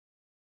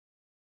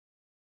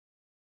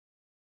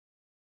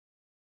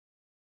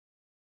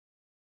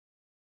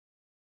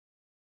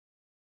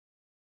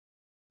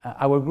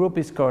Our group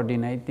is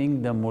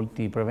coordinating the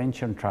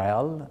multi-prevention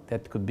trial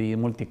that could be a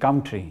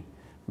multi-country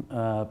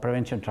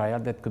prevention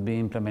trial that could be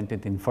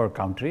implemented in 4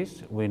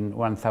 countries with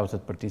 1,000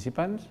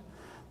 participants.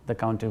 The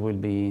country will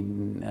be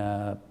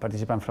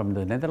participants from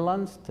the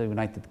Netherlands, the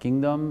United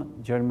Kingdom,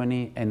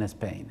 Germany and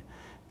Spain.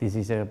 This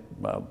is an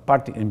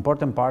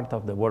important part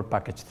of the Work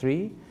Package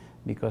 3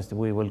 because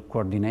we will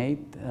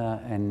coordinate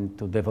and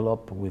to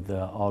develop with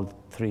all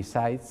 3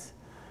 sites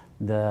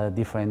the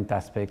different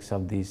aspects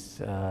of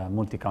this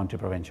multi-country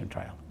prevention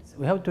trial.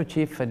 We have to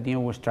achieve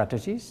new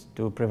strategies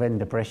to prevent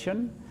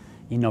depression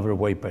in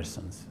overweight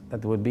persons.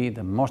 That would be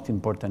the most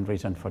important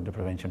reason for the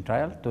prevention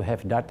trial, to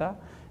have data,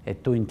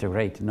 to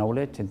integrate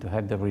knowledge and to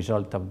have the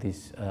result of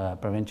this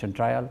prevention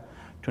trial,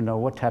 to know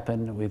what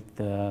happened with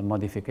the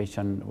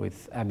modification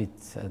with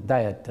habits,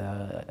 diet,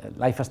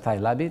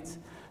 lifestyle habits,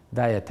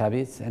 diet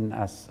habits, and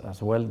as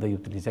well the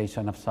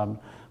utilization of some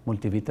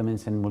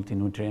multivitamins and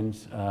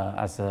multinutrients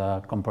as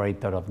a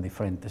comparator of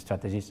different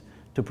strategies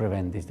to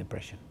prevent this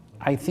depression.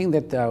 I think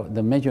that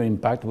the major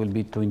impact will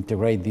be to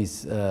integrate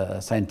this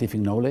scientific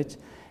knowledge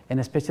and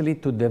especially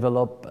to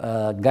develop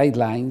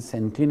guidelines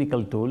and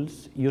clinical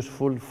tools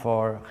useful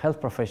for health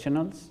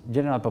professionals,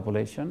 general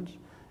populations,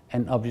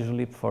 and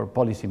obviously for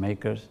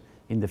policymakers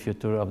in the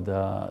future of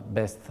the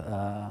best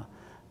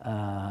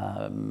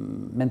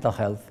mental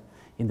health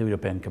in the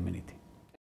European community.